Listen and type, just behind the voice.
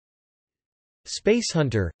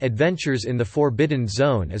Spacehunter: Adventures in the Forbidden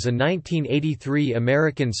Zone is a 1983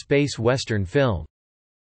 American space western film.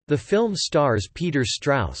 The film stars Peter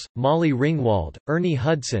Strauss, Molly Ringwald, Ernie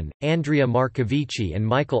Hudson, Andrea Marcovici and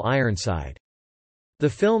Michael Ironside. The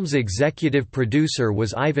film's executive producer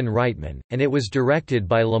was Ivan Reitman, and it was directed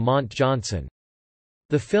by Lamont Johnson.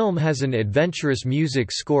 The film has an adventurous music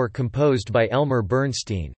score composed by Elmer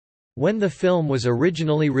Bernstein. When the film was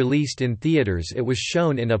originally released in theaters, it was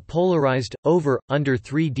shown in a polarized, over/under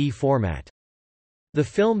 3D format. The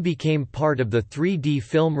film became part of the 3D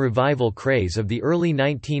film revival craze of the early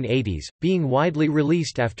 1980s, being widely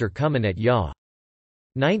released after Comin' at Ya!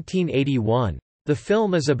 1981. The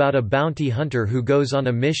film is about a bounty hunter who goes on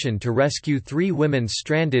a mission to rescue 3 women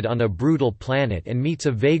stranded on a brutal planet and meets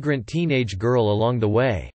a vagrant teenage girl along the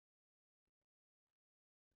way.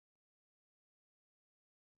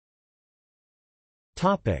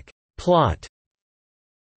 Plot.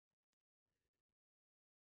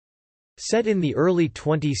 Set in the early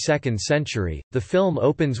 22nd century, the film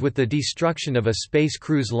opens with the destruction of a space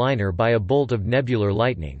cruise liner by a bolt of nebular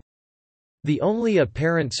lightning. The only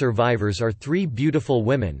apparent survivors are 3 beautiful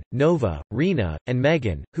women, Nova, Rena, and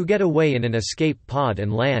Megan, who get away in an escape pod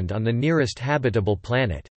and land on the nearest habitable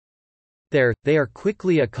planet. There, they are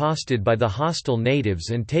quickly accosted by the hostile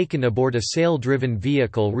natives and taken aboard a sail-driven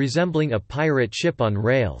vehicle resembling a pirate ship on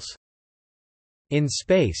rails. In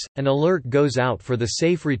space, an alert goes out for the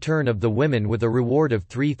safe return of the women with a reward of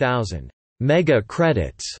 3,000 mega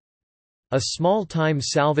credits. A small-time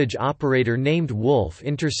salvage operator named Wolf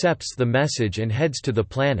intercepts the message and heads to the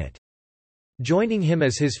planet. Joining him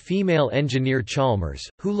is his female engineer Chalmers,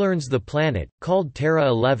 who learns the planet, called Terra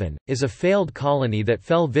 11, is a failed colony that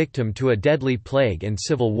fell victim to a deadly plague and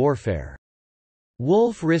civil warfare.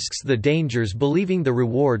 Wolf risks the dangers believing the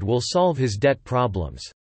reward will solve his debt problems.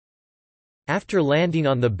 After landing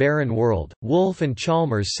on the barren world, Wolf and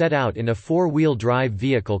Chalmers set out in a 4-wheel drive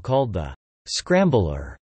vehicle called the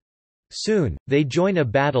Scrambler. Soon, they join a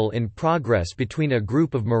battle in progress between a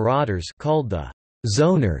group of marauders called the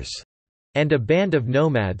Zoners and a band of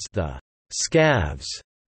nomads, the Scavs.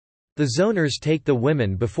 The Zoners take the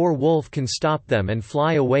women before Wolf can stop them and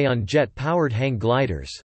fly away on jet-powered hang gliders.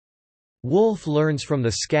 Wolf learns from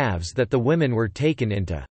the Scavs that the women were taken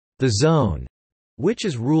into the Zone, which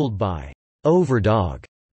is ruled by Overdog,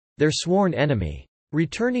 their sworn enemy.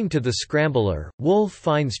 Returning to the Scrambler, Wolf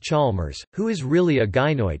finds Chalmers, who is really a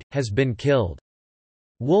gynoid, has been killed.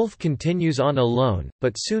 Wolf continues on alone,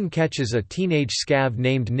 but soon catches a teenage scav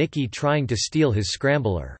named Nikki trying to steal his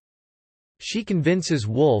Scrambler. She convinces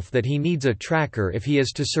Wolf that he needs a tracker if he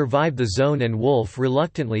is to survive the zone, and Wolf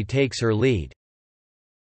reluctantly takes her lead.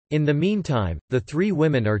 In the meantime, the 3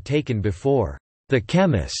 women are taken before the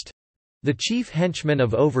chemist, the chief henchman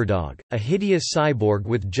of Overdog, a hideous cyborg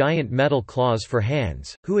with giant metal claws for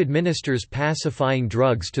hands, who administers pacifying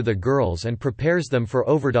drugs to the girls and prepares them for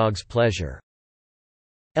Overdog's pleasure.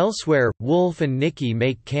 Elsewhere, Wolf and Nikki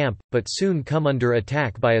make camp, but soon come under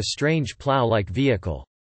attack by a strange plow-like vehicle.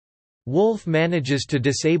 Wolf manages to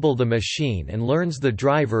disable the machine and learns the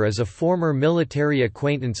driver is a former military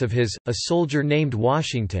acquaintance of his, a soldier named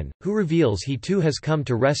Washington, who reveals he too has come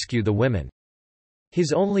to rescue the women.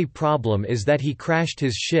 His only problem is that he crashed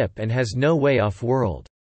his ship and has no way off-world.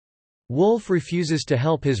 Wolf refuses to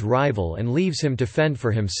help his rival and leaves him to fend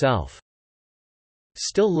for himself.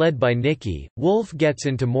 Still led by Nikki, Wolf gets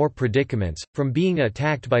into more predicaments, from being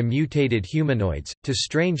attacked by mutated humanoids, to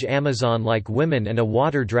strange Amazon-like women and a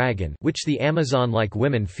water dragon which the Amazon-like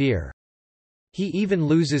women fear. He even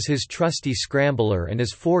loses his trusty Scrambler and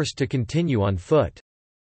is forced to continue on foot.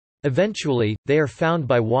 Eventually, they are found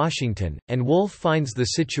by Washington, and Wolf finds the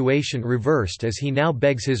situation reversed as he now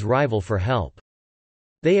begs his rival for help.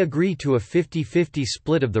 They agree to a 50-50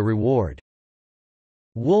 split of the reward.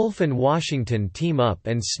 Wolf and Washington team up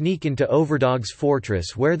and sneak into Overdog's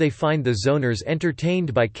fortress, where they find the Zoners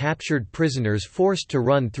entertained by captured prisoners forced to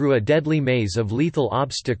run through a deadly maze of lethal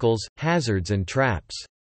obstacles, hazards and traps.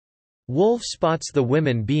 Wolf spots the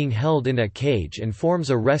women being held in a cage and forms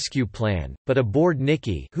a rescue plan, but aboard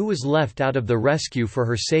Nikki, who was left out of the rescue for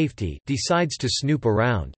her safety, decides to snoop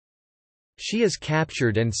around. She is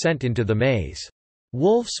captured and sent into the maze.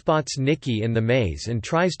 Wolf spots Nikki in the maze and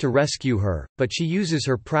tries to rescue her, but she uses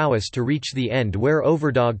her prowess to reach the end, where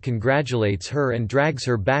Overdog congratulates her and drags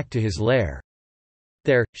her back to his lair.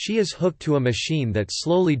 There, she is hooked to a machine that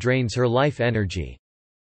slowly drains her life energy.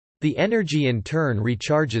 The energy in turn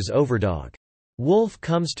recharges Overdog. Wolf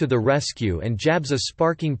comes to the rescue and jabs a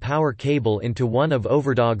sparking power cable into one of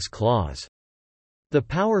Overdog's claws. The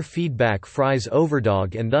power feedback fries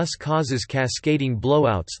Overdog and thus causes cascading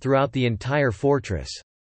blowouts throughout the entire fortress.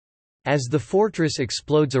 As the fortress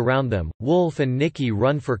explodes around them, Wolf and Nikki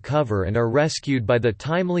run for cover and are rescued by the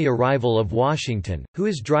timely arrival of Washington, who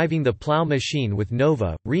is driving the plow machine with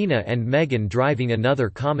Nova, Rena and Megan driving another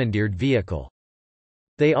commandeered vehicle.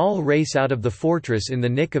 They all race out of the fortress in the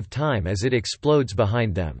nick of time as it explodes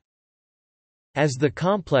behind them. As the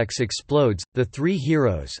complex explodes, the three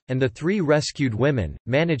heroes, and the three rescued women,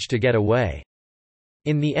 manage to get away.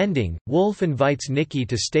 In the ending, Wolf invites Nikki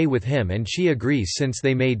to stay with him and she agrees since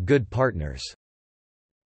they made good partners.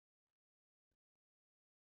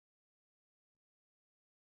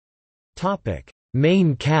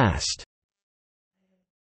 Main cast: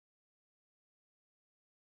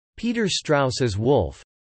 Peter Strauss as Wolf,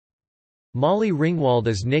 Molly Ringwald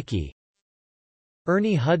as Nikki,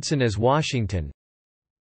 Ernie Hudson as Washington,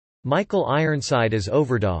 Michael Ironside as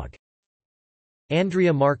Overdog,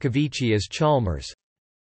 Andrea Marcovici as Chalmers,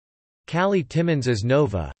 Callie Timmons as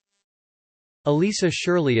Nova, Elisa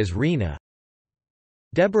Shirley as Rena,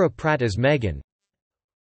 Deborah Pratt as Megan,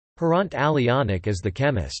 Hrant Alianik as the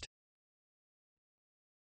chemist.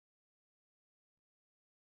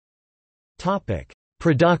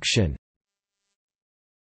 Production.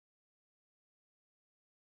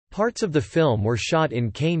 Parts of the film were shot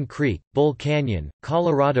in Cane Creek, Bull Canyon,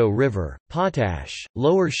 Colorado River, Potash,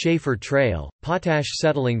 Lower Schaefer Trail, Potash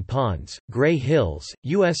Settling Ponds, Gray Hills,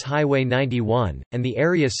 U.S. Highway 91, and the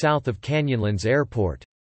area south of Canyonlands Airport.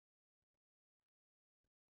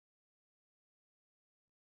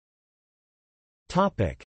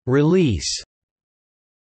 Release.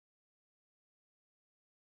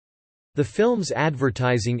 The film's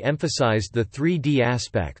advertising emphasized the 3D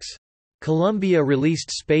aspects. Columbia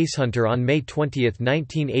released Spacehunter on May 20,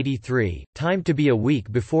 1983, timed to be a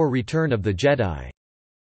week before Return of the Jedi.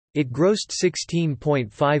 It grossed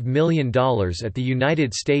 $16.5 million at the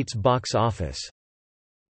United States box office.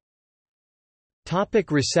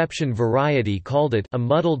 Reception. Variety called it a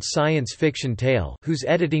muddled science fiction tale whose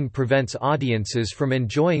editing prevents audiences from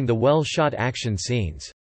enjoying the well-shot action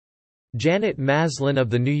scenes. Janet Maslin of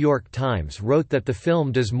The New York Times wrote that the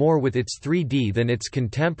film does more with its 3D than its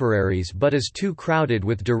contemporaries but is too crowded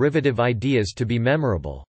with derivative ideas to be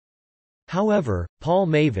memorable. However, Paul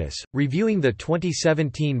Mavis, reviewing the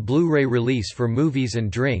 2017 Blu-ray release for Movies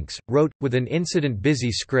and Drinks, wrote, with an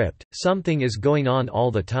incident-busy script, something is going on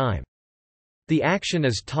all the time. The action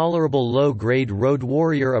is tolerable low-grade Road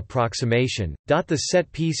Warrior approximation, the set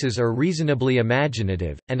pieces are reasonably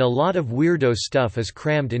imaginative, and a lot of weirdo stuff is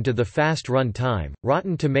crammed into the fast run time.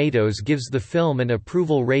 Rotten Tomatoes gives the film an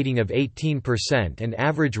approval rating of 18% and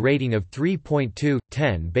average rating of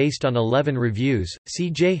 3.2/10 based on 11 reviews.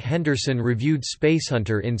 C.J. Henderson reviewed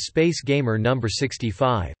Spacehunter in Space Gamer No.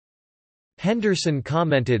 65. Henderson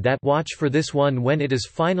commented that watch for this one when it is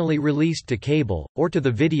finally released to cable, or to the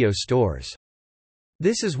video stores.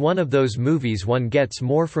 This is one of those movies one gets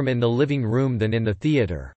more from in the living room than in the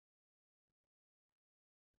theater.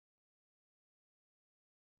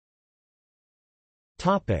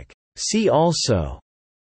 See also: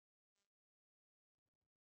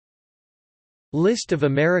 List of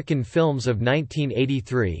American films of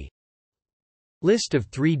 1983, List of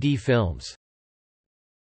 3D films.